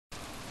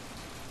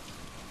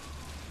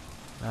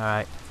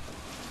Alright.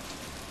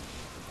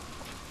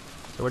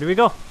 So where do we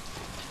go?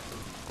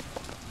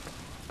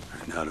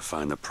 Now to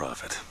find the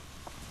prophet.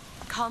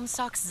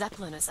 Comstock's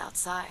Zeppelin is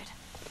outside.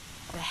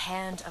 The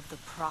hand of the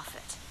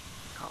prophet,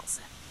 he calls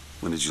it.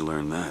 When did you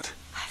learn that?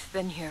 I've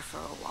been here for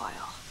a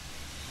while.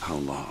 How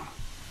long?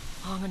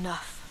 Long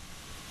enough.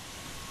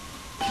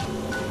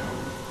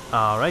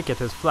 Alright, get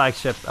this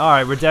flagship.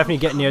 Alright, we're definitely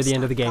getting near the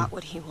end of the game. Got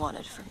what he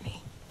wanted from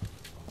me.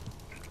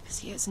 Because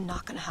he is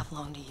not going to have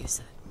long to use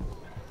it.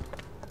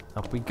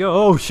 Up we go.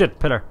 Oh shit,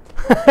 pillar.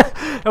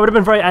 It would have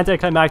been very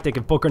anticlimactic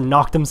if Booker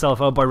knocked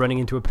himself out by running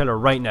into a pillar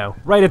right now.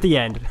 Right at the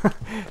end.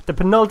 The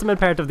penultimate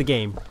part of the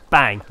game.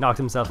 Bang, knocked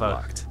himself out.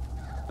 Locked.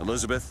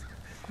 Elizabeth?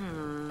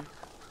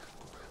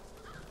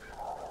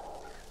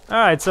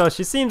 Alright, so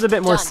she seems a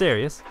bit more Done.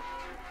 serious.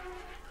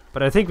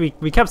 But I think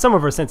we kept some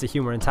of her sense of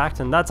humor intact,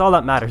 and that's all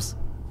that matters.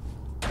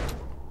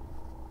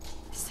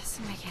 This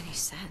doesn't make any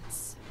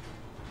sense.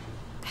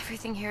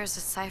 Everything here is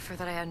a cipher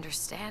that I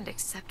understand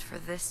except for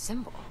this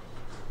symbol.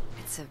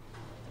 It's a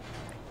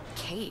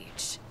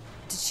cage.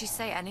 Did she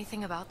say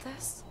anything about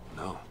this?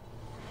 No.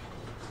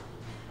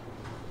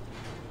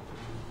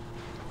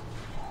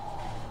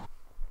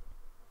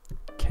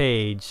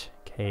 Cage.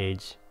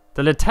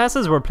 The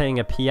Latessas were playing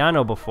a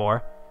piano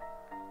before.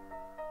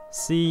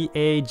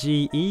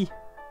 C-A-G-E?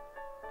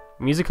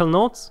 Musical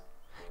notes?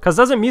 Because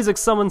doesn't music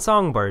summon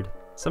Songbird?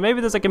 So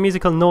maybe there's like a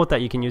musical note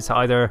that you can use to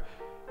either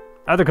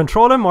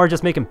control him or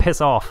just make him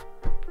piss off.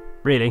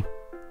 Really.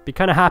 Be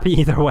kind of happy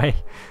either way.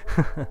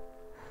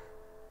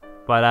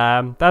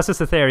 But that's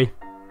just a theory.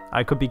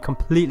 I could be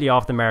completely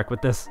off the mark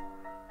with this.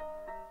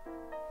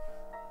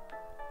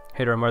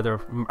 Hit a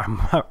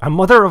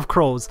mother of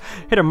crows.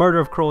 Hit a murder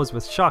of crows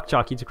with shock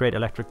jockey to create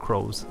electric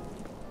crows.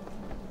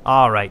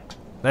 Alright,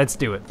 let's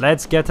do it.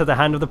 Let's get to the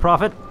hand of the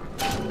prophet.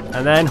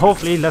 And then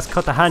hopefully let's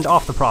cut the hand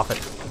off the prophet.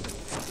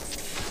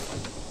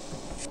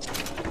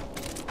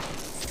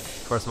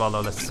 First of all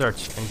though, let's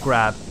search and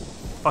grab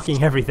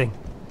fucking everything.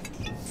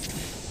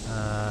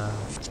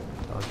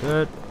 All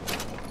good.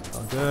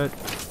 All good.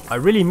 I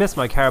really miss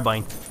my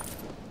carbine.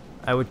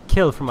 I would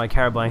kill for my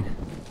carbine.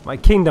 My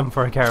kingdom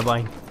for a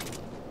carbine.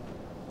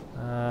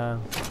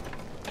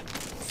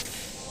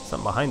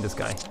 Something behind this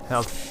guy.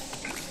 Help.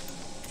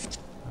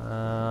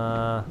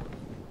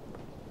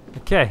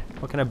 Okay,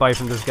 what can I buy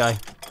from this guy?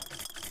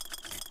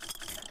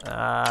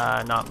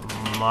 Not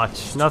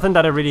much. Nothing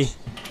that I really...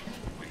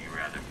 Would you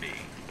rather be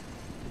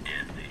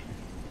deadly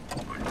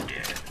or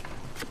dead?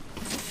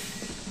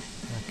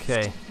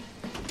 Okay.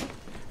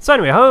 So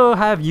anyway, how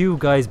have you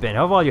guys been?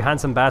 How have all you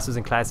handsome bastards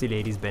and classy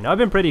ladies been? I've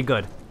been pretty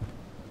good.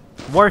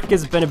 Work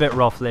has been a bit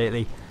rough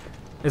lately.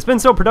 It's been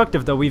so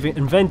productive though. We've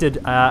invented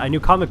a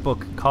new comic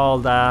book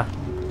called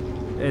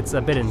it's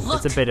a bit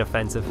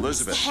offensive.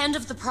 Elizabeth. The hand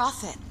of the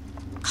prophet.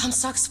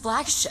 Comstock's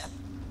flagship.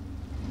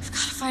 We've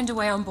got to find a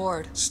way on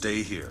board.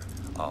 Stay here.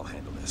 I'll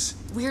handle this.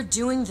 We're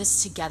doing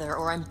this together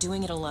or I'm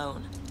doing it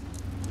alone.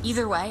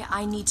 Either way,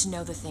 I need to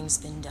know the thing's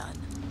been done.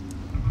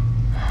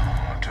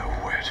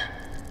 DeWitt,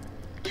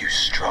 you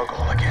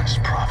struggle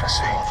against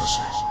prophecy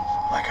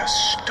like a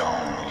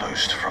stone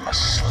loosed from a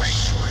sling.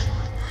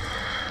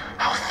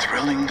 How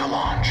thrilling the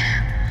launch,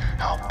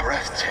 how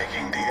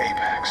breathtaking the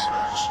apex,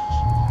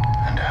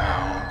 and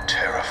how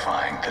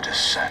terrifying the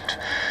descent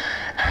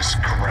as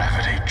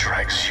gravity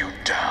drags you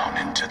down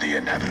into the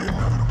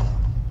inevitable.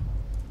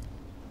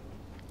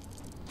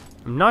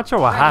 I'm not sure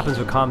what happens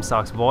with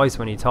Comstock's voice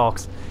when he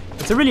talks.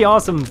 It's a really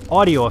awesome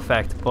audio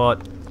effect,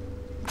 but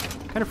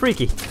kind of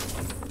freaky.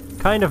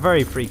 Kind of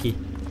very freaky.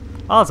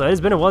 Also,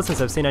 it's been a while since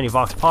I've seen any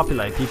Vox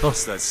Populi people.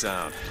 What's that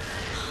sound?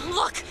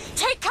 Look!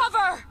 Take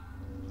cover!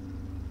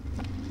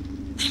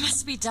 They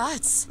must be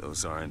duds.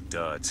 Those aren't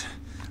duds.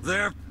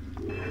 They're...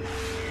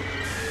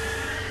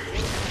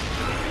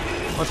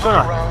 What's going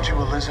on? Around you,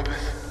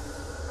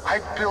 Elizabeth. I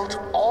built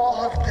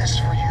all of this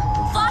for you.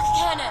 Lock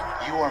cannon!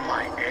 You are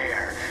my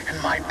air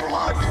and my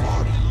blood.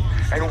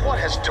 And what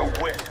has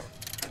DeWitt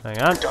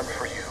Hang on. done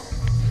for you?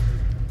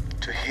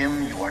 To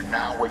him, you are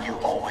now what you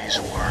always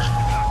were.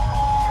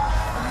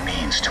 A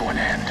means to an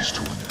end.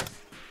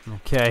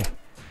 Okay.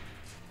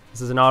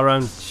 This is an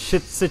all-round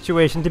shit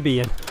situation to be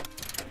in.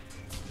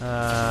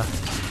 Okay.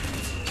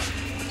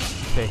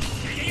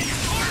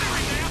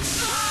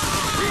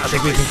 I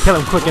think we can kill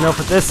him quick enough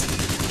with this.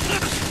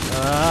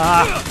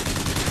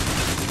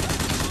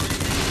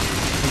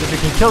 And if we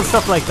can kill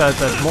stuff like the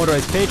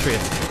motorized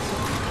Patriot,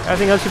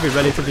 everything else should be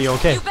relatively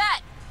okay. You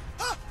bet!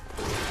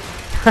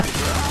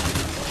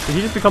 Did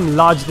he just become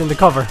lodged in the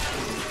cover?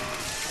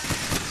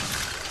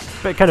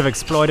 Bit kind of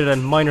exploited a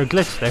minor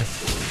glitch there.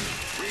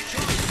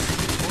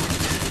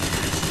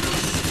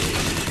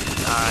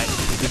 Alright,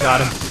 we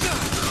got him.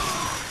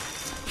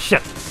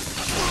 Shit.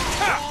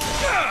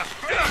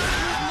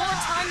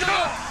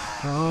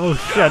 Oh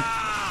shit.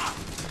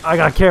 I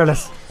got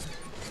careless.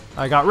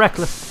 I got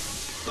reckless.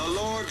 The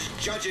Lord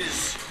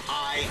judges,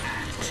 I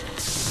act.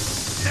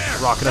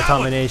 Rocket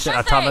automaton,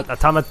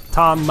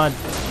 automa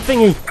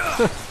thingy.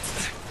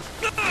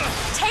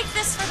 Take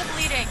this for the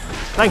bleeding.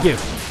 Thank you.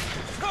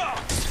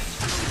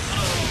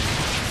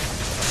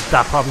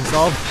 That problem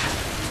solved.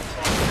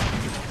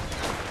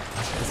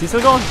 Is he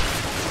still going?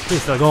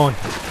 He's still going.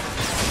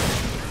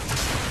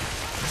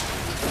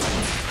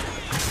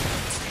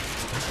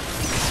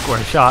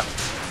 Square shot.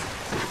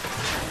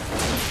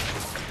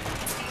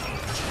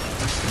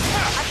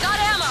 I've got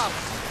ammo.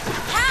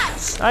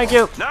 Catch! Thank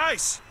you.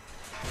 Nice!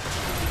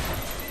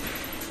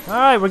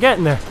 Alright, we're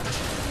getting there.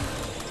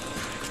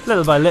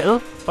 Little by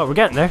little, but we're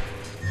getting there.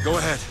 Go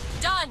ahead.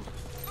 Done.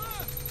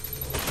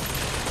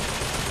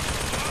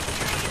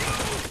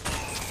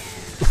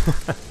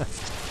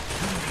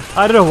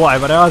 I don't know why,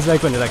 but I always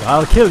like when they're like,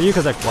 I'll kill you,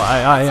 because like,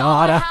 why I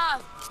oughta.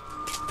 Have.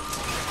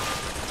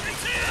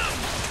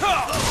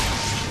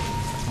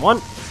 One.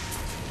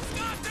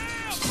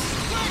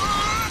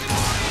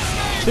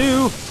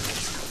 Two.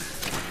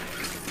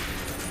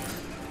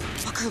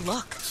 Booker,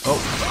 look. Oh.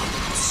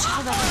 The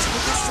shadow that can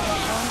take us to the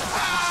throne of the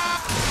prophet.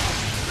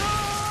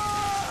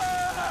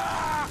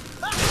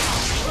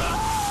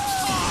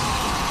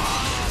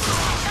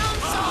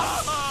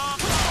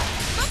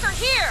 Booker,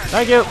 here!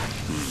 Thank you.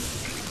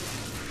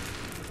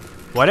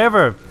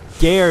 Whatever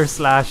gear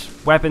slash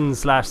weapon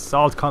slash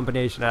salt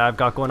combination I've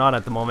got going on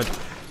at the moment,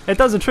 it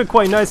does the trick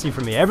quite nicely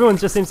for me. Everyone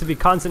just seems to be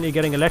constantly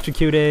getting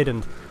electrocuted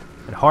and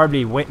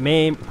horribly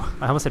maimed.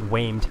 I almost said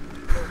waimed.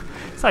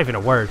 It's not even a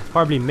word.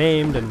 Horribly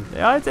maimed, and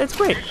yeah, it's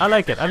great. I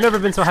like it. I've never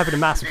been so happy to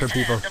massacre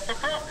people.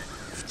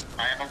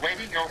 I am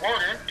awaiting your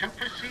order to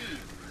proceed.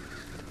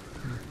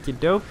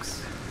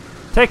 Okey-dokes.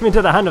 Take me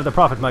to the hand of the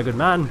prophet, my good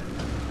man.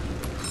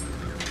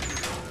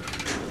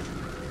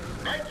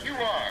 Right you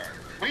are.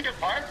 We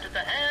depart to the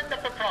hand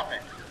of the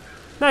prophet.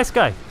 Nice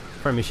guy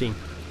for a machine.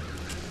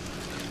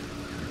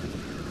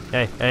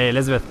 Hey,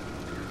 Elizabeth.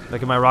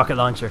 Look at my rocket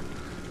launcher.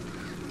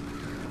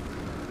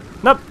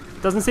 Nope,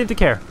 doesn't seem to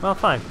care. Well,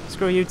 fine.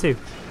 Screw you too.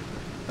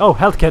 Oh,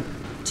 health kit.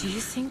 Do you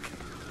think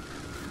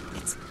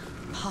it's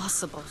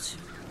possible to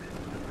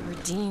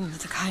redeem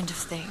the kind of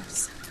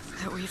things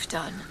that we've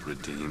done?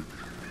 Redeem?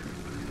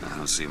 I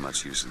don't see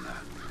much use in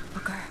that.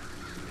 Booker,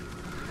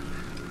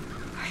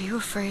 are you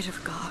afraid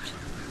of God?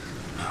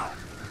 No.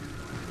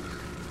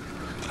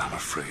 But I'm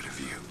afraid of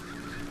you.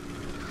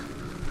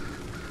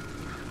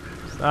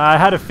 I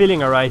had a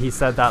feeling, alright, he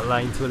said that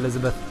line to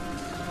Elizabeth.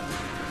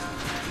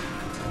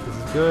 This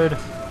is good.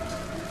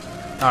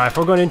 Alright, if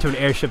we're going into an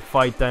airship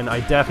fight, then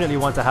I definitely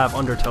want to have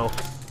undertow.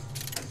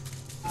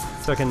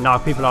 So I can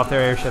knock people off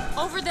their airship.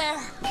 Over there!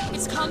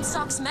 It's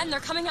Comstock's men.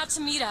 They're coming out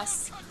to meet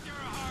us.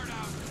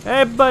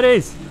 Hey,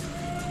 buddies!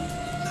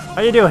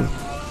 How you doing?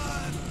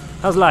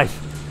 How's life?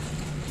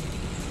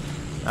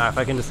 Alright, if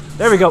I can just...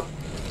 There we go!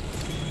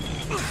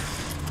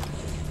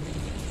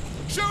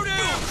 Shoot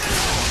him!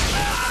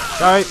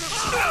 Sorry.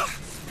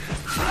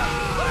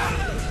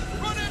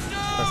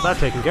 That's that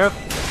taken care of.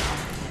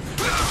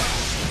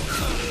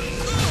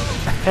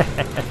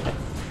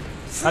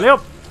 Alley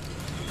up!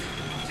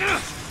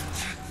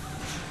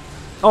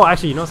 Oh,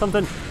 actually, you know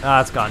something?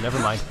 Ah, it's gone. Never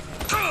mind.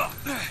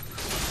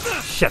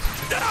 Shit.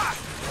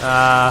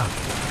 I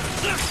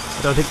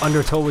don't think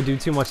undertow would do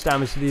too much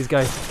damage to these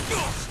guys.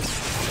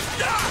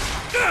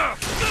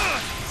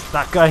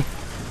 That guy.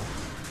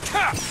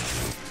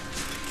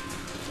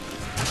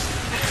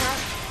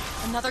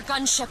 Another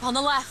gunship on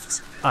the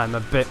left. I'm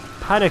a bit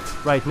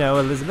panicked right now,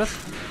 Elizabeth.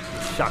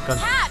 Shotgun.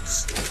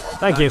 Catch!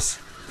 Thank you.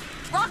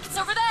 Rockets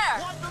over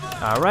there!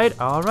 Alright.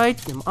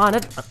 I'm on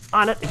it. If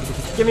you could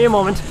just give me a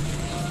moment,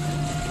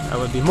 I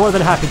would be more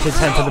than happy to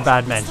tend to the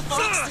bad men. The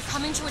Vox, they're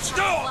coming to attack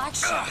the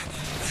flagship.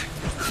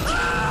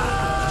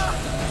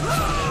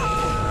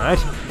 Alright.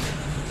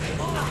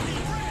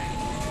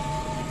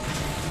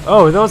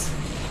 Oh, those...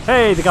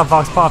 Hey, they got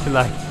Vox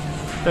Populi.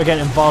 They're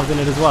getting involved in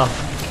it as well.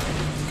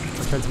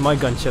 I'll turn to my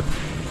gunship.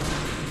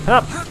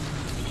 Up!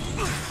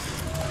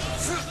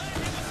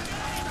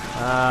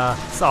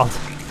 Salt.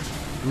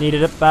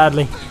 Needed it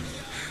badly.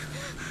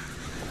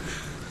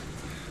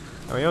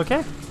 Are we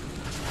okay?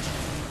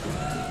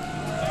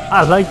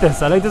 I like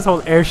this. I like this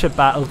whole airship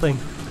battle thing.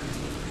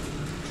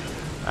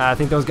 I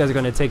think those guys are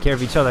going to take care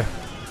of each other.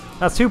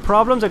 That's two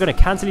problems. They're going to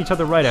cancel each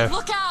other right out.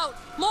 Look out!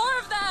 More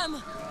of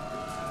them!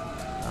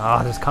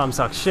 Ah, there's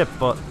Comstock's ship,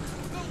 but...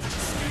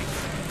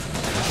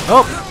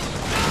 Oh!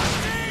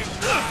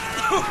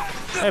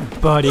 Hey,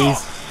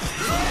 buddies.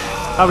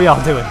 How we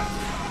all doing?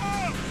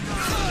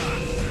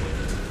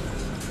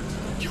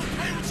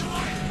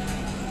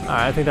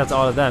 Alright, I think that's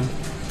all of them.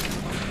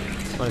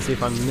 Just want to see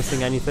if I'm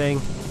missing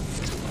anything.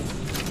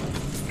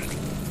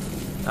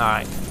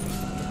 Alright.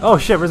 Oh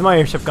shit, where's my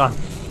airship gone?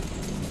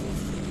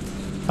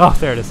 Oh,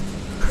 there it is.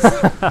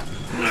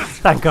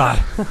 Thank God.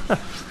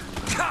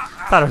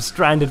 Thought I was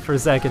stranded for a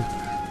second.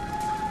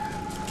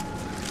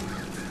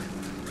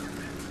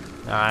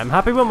 I'm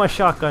happy with my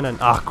shotgun and...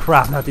 Oh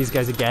crap, not these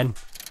guys again.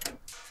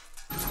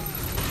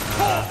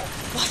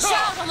 Watch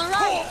out on the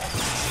right!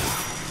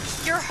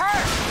 You're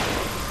hurt!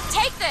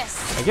 Take this!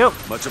 Thank you.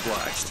 Much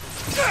obliged.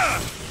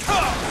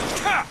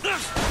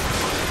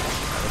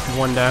 That's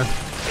one down.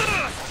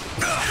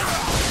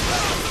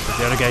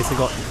 The other guys are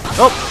going...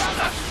 Oh!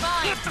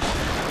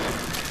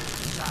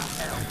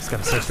 Just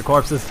gotta search the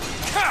corpses.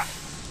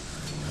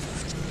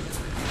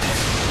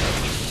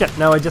 shit.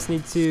 Now I just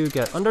need to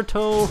get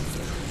undertow.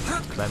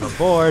 Climb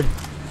aboard.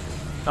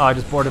 Oh, I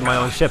just boarded my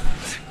own ship.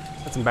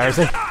 That's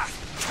embarrassing.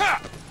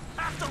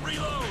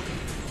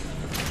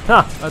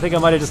 Huh, I think I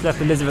might have just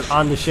left Elizabeth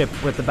on the ship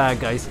with the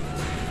bad guys.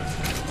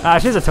 Ah,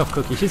 she's a tough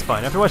cookie. She's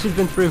fine. After what she's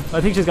been through, I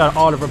think she's got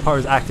all of her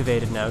powers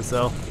activated now,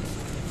 so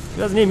she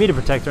doesn't need me to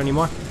protect her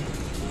anymore.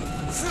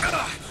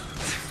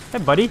 Hey,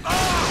 buddy.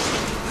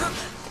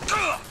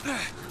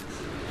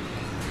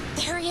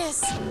 There he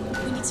is.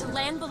 We need to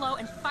land below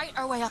and fight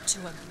our way up to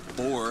him.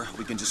 Or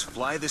we can just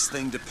fly this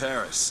thing to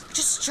Paris.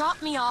 Just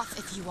drop me off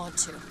if you want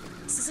to.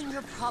 This isn't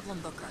your problem,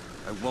 Booker.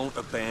 I won't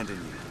abandon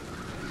you.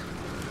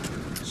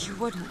 You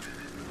wouldn't,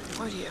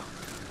 would you?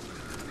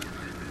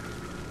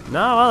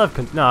 No,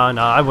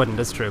 no, I wouldn't.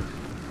 That's true.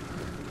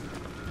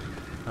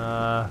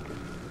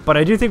 But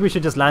I do think we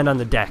should just land on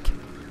the deck.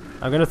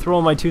 I'm gonna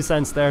throw my 2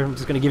 cents there. I'm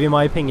just gonna give you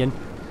my opinion.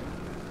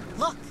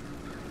 Look,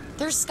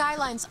 there's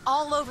skylines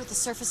all over the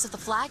surface of the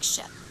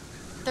flagship.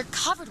 They're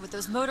covered with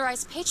those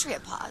motorized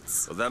Patriot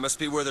pods. Well, that must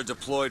be where they're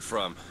deployed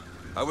from.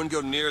 I wouldn't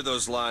go near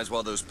those lines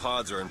while those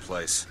pods are in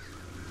place.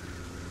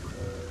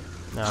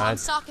 Alright.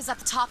 Comstock is at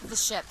the top of the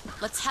ship.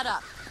 Let's head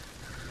up.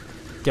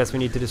 Guess we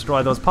need to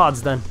destroy those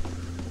pods then.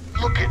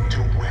 Look at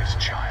DeWitt,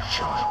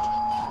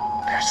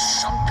 child. There's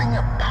something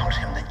about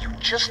him that you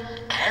just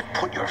can't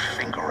put your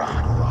finger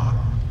on.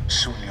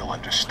 Soon you'll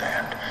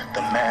understand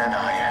the man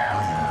I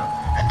am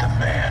and the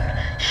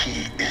man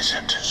he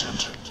isn't.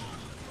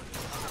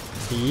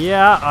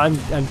 Yeah, I'm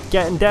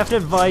getting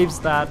definite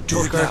vibes that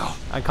Booker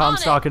and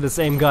Comstock are the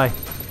same guy.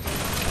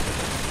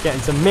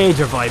 Getting some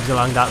major vibes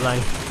along that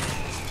line.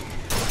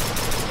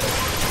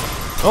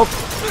 Oh.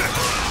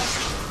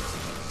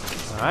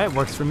 Alright,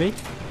 works for me.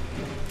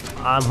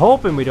 I'm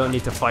hoping we don't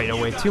need to fight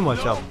our way too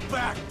much up.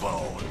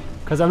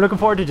 Because I'm looking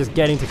forward to just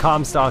getting to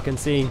Comstock and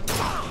seeing,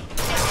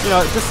 you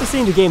know, just to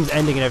seeing the game's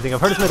ending and everything.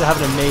 I've heard it's meant to have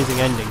an amazing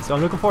ending, so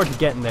I'm looking forward to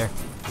getting there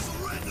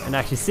and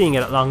actually seeing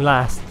it at long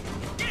last.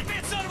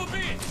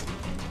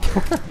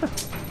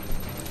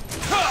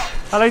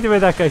 I like the way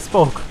that guy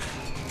spoke.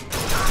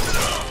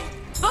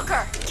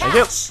 Booker, Thank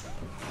you. catch!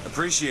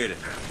 Appreciate it.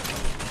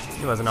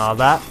 It wasn't all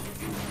that.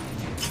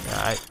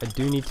 I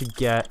do need to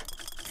get...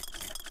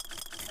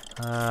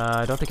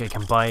 I don't think I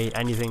can buy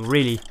anything,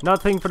 really.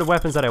 Nothing for the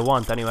weapons that I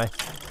want, anyway.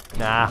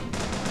 Nah.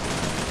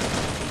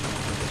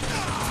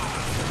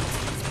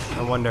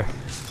 I wonder.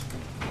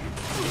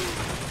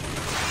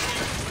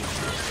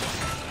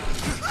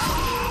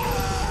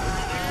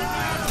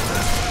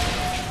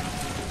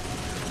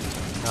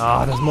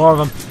 Oh, there's more of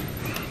them.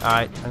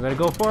 Alright, I'm gonna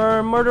go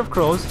for Murder of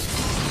Crows.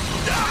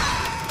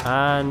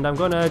 And I'm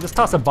gonna just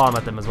toss a bomb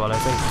at them as well, I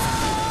think.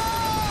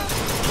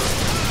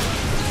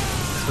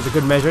 For the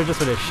good measure, just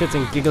for the shits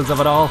and giggles of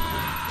it all.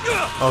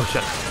 Oh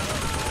shit.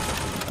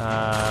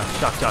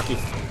 Shock jockey.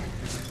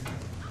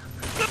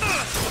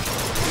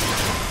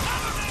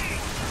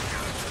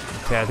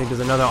 Okay, I think there's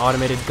another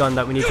automated gun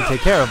that we need to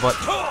take care of, but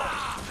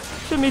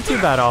shouldn't be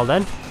too bad all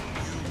then.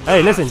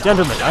 Hey, listen,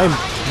 gentlemen, I'm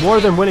more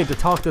than willing to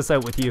talk this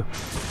out with you.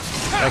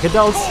 Like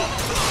adults.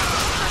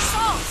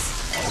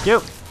 Thank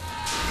you.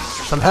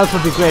 Some help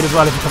would be great as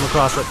well if you come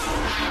across it.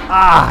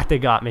 Ah, they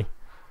got me.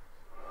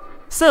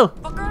 Still.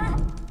 Booker!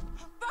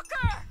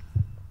 Booker!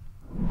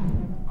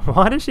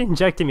 What is she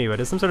injecting me with?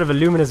 It's some sort of a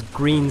luminous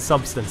green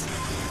substance.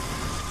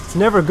 It's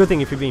never a good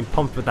thing if you're being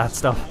pumped with that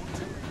stuff.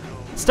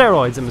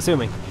 Steroids, I'm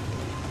assuming.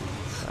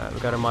 We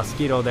got our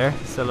mosquito there,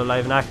 still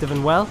alive and active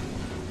and well.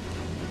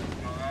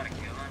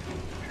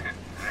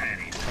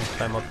 Let's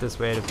climb up this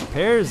way to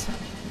repairs.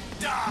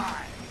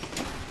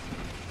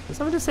 Did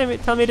someone just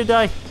tell me to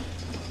die?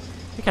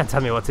 You can't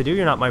tell me what to do,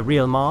 you're not my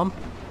real mom.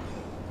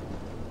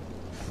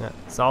 Yeah,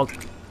 salt.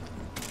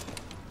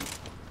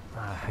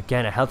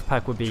 Again, a health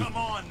pack would be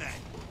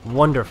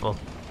wonderful.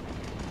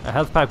 A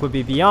health pack would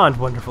be beyond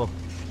wonderful.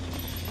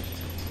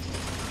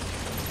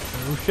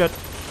 Oh shit.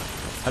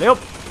 Hurry up!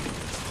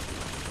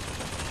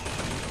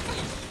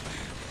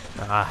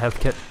 Ah, health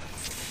kit.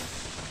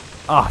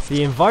 Ah,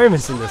 the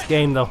environments in this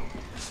game though.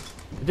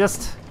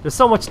 There's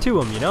so much to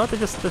them, you know?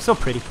 They're so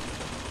pretty.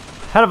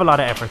 Hell of a lot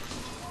of effort.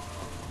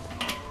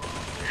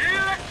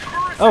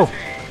 Oh,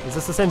 is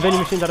this the same vending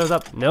machine that I was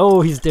up?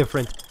 No, he's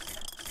different.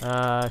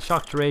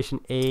 Shock duration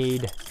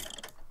aid.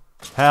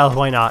 Hell,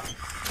 why not?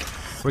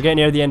 We're getting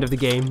near the end of the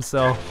game,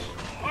 so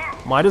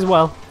might as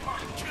well.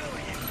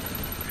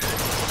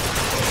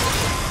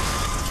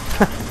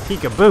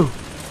 Peekaboo.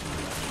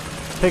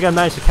 I think I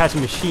managed to catch a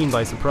machine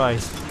by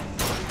surprise.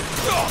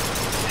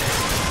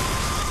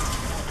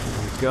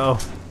 There we go.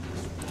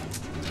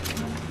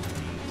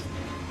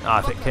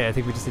 Ah, okay, I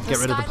think we just need to get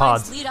rid of the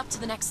pods. Lead up to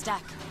the next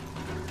deck.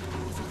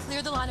 If we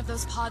clear the line of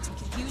those pods, we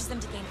could use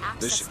them to gain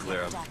access This should to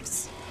clear the them.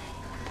 decks.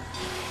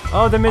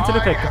 Oh, they're meant to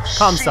look like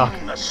Comstock.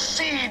 Seen the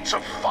seeds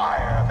of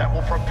fire that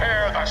will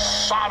prepare the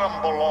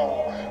Sodom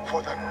below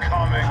for the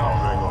coming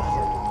of the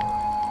Lord.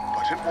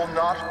 But it will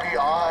not be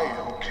I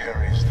who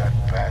carries that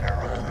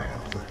banner of them.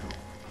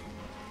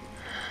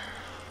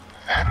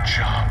 That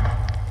job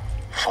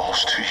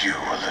falls to you,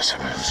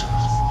 Elizabeth.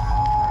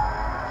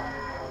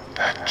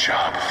 That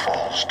job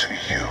falls falls to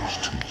you.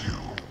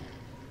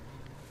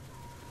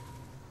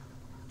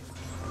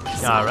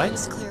 Alright.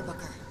 It's clear,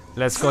 Booker.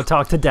 Let's go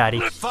talk to Daddy.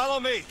 Follow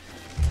me!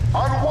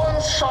 On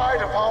one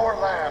side of our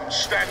land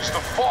stands the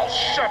false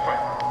shepherd,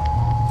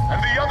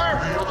 and the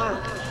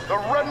other, the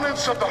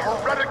remnants of the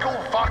heretical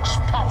Vox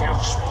Populi.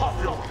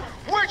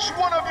 Which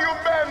one of you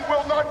men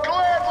will not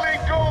gladly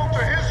go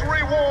to his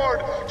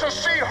reward to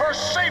see her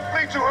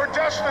safely to her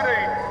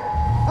destiny?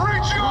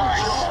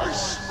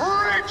 Rejoice!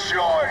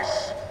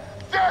 Rejoice!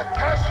 Death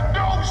has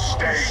no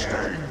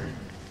sting!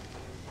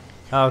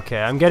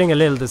 Okay, I'm getting a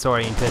little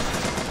disoriented.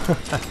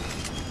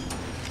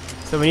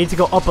 So we need to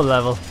go up a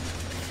level.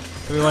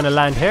 Do we want to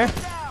land here?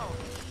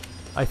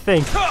 I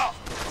think.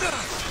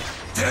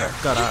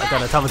 Got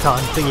an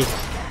automaton thingy.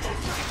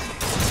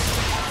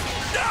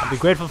 I'll be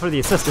grateful for the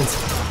assistance.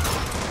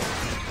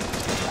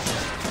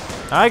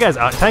 Alright guys,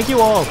 thank you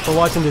all for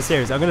watching this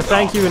series. I'm going to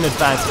thank you in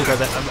advance because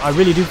I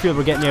really do feel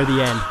we're getting near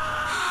the end.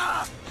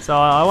 So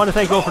I want to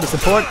thank you all for the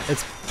support.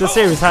 This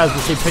series has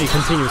received pretty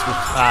continuous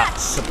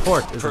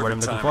support is the word I'm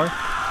looking for.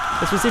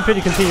 It's received pretty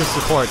continuous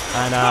support,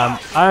 and I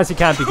honestly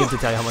can't begin to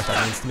tell you how much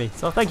that means to me.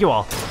 So thank you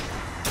all.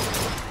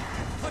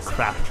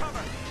 Crap.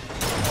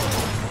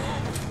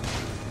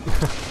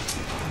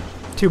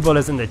 2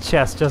 bullets in the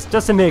chest just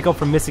to make up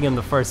for missing him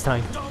the first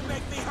time. Don't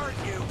make me hurt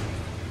you!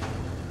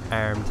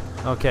 Armed.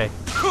 Okay.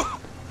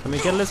 Can we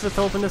get Elizabeth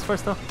to open this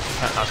first though?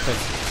 Okay.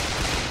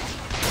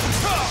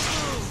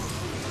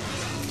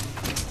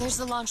 There's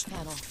the launch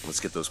panel. Let's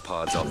get those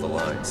pods off the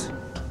lines.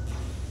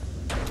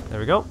 There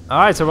we go.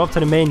 Alright, so we're up to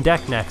the main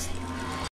deck next.